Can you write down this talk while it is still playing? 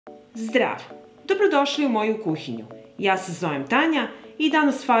Zdravo! Dobrodošli u moju kuhinju. Ja se zovem Tanja i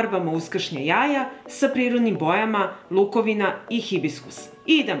danas farbamo uskršnja jaja sa prirodnim bojama lukovina i hibiskusa.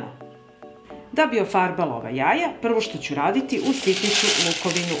 Idemo! Da bi ofarbala ova jaja, prvo što ću raditi, usitnit ću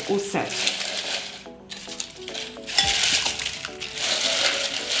lukovinu u seču.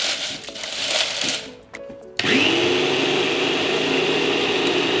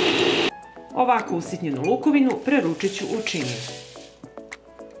 Ovako usitnjenu lukovinu preručit ću u činiju.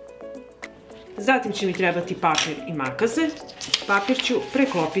 Zatim će mi trebati papir i makaze. Papir ću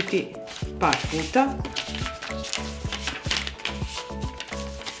preklopiti par puta.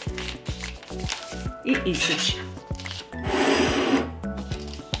 I iseći.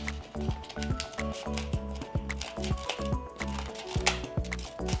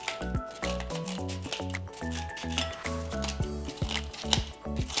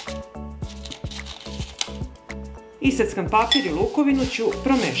 Iseckam papir i lukovinu ću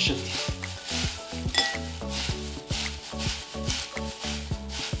promešati.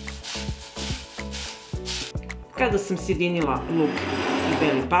 Kada sam sjedinila luk i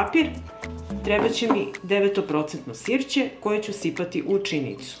beli papir, treba će mi 9% sirće koje ću sipati u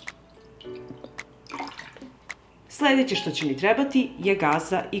činicu. Sljedeće što će mi trebati je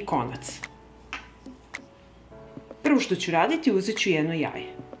gaza i konac. Prvo što ću raditi, uzet ću jedno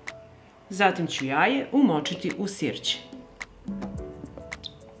jaje. Zatim ću jaje umočiti u sirće.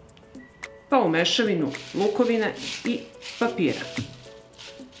 Pa u mešavinu lukovine i papira.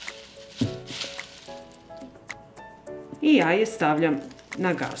 I jaje stavljam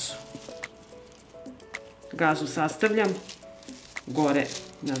na gazu. Gazu sastavljam gore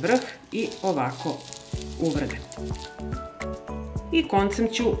na vrh i ovako uvrnem. I koncem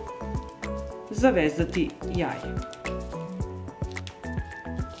ću zavezati jaje.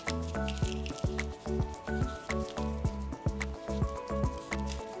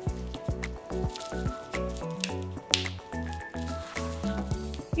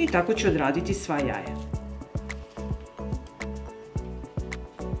 I tako ću odraditi sva jaja.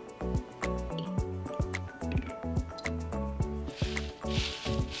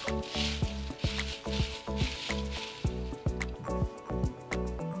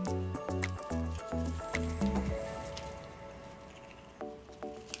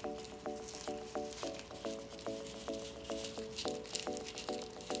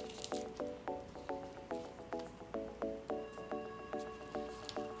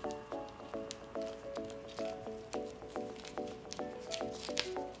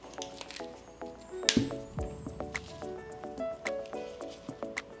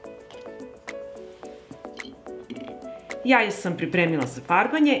 Jaje sam pripremila za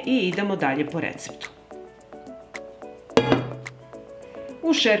farbanje i idemo dalje po receptu.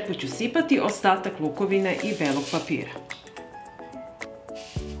 U šerpu ću sipati ostatak lukovine i belog papira.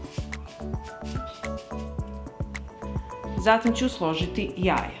 Zatim ću složiti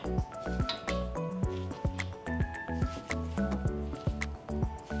jaja.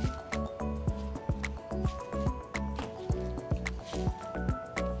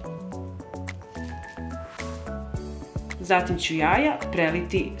 Zatim ću jaja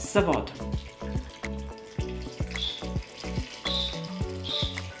preliti sa vodom.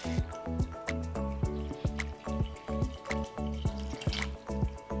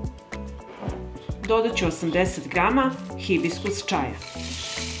 Dodat ću 80 grama hibiskus čaja.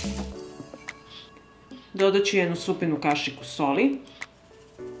 Dodat ću jednu supinu kašiku soli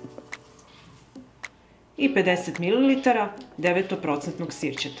i 50 ml 9%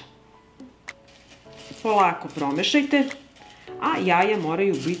 sirćeta. Polako promešajte, a jaja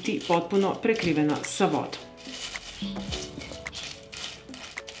moraju biti potpuno prekrivena sa vodom.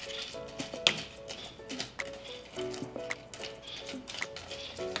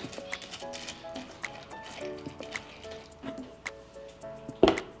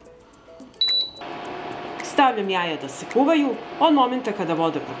 Stavljam jaja da se kuvaju. Od momenta kada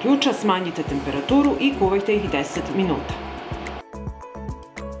voda proključa, smanjite temperaturu i kuvajte ih 10 minuta.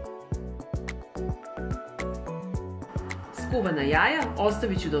 Skuvana jaja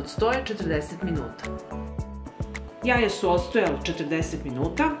ostavit ću da odstoje 40 minuta. Jaja su odstojala 40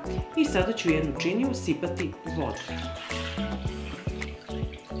 minuta i sada ću jednu činiju sipati vodu.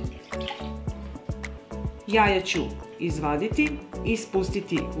 Jaja ću izvaditi i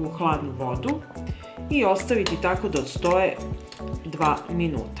spustiti u hladnu vodu i ostaviti tako da odstoje 2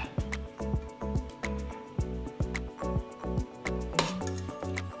 minuta.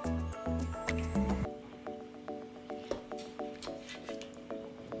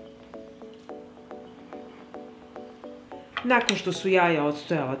 Nakon što su jaja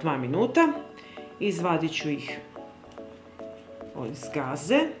odstojala 2 minuta, izvadit ću ih iz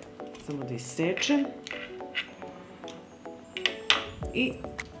gaze Samo da isečem i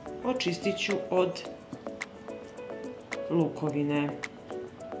očistit ću od lukovine.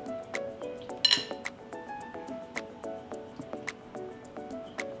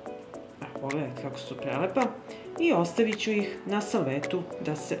 Pogledajte kako su prelepa i ostavit ću ih na salvetu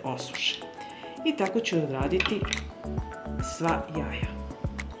da se osuše. I tako ću odraditi sva jaja.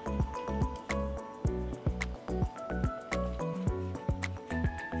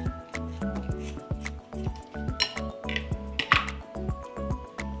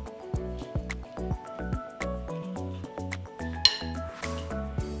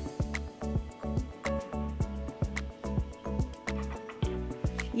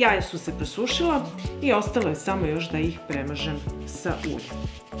 Jaja su se presušila i ostalo je samo još da ih premažem sa uljem.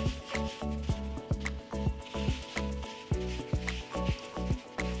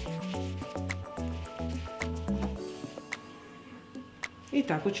 I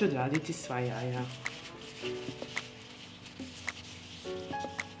tako ću odraditi sva jaja.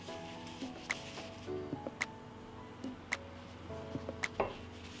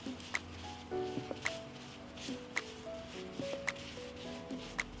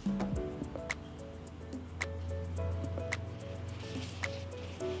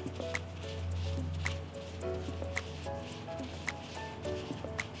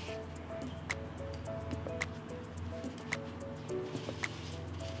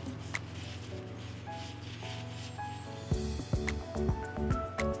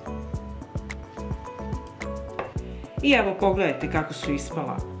 I evo pogledajte kako su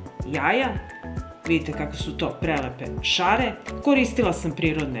ispala jaja, vidite kako su to prelepe šare. Koristila sam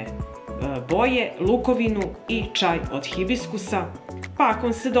prirodne boje, lukovinu i čaj od hibiskusa. Pa ako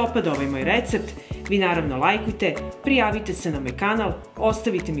vam se dopada ovaj moj recept, vi naravno lajkujte, prijavite se na moj kanal,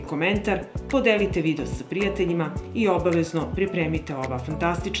 ostavite mi komentar, podelite video sa prijateljima i obavezno pripremite ova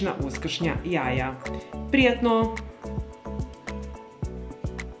fantastična uskršnja jaja. Prijatno!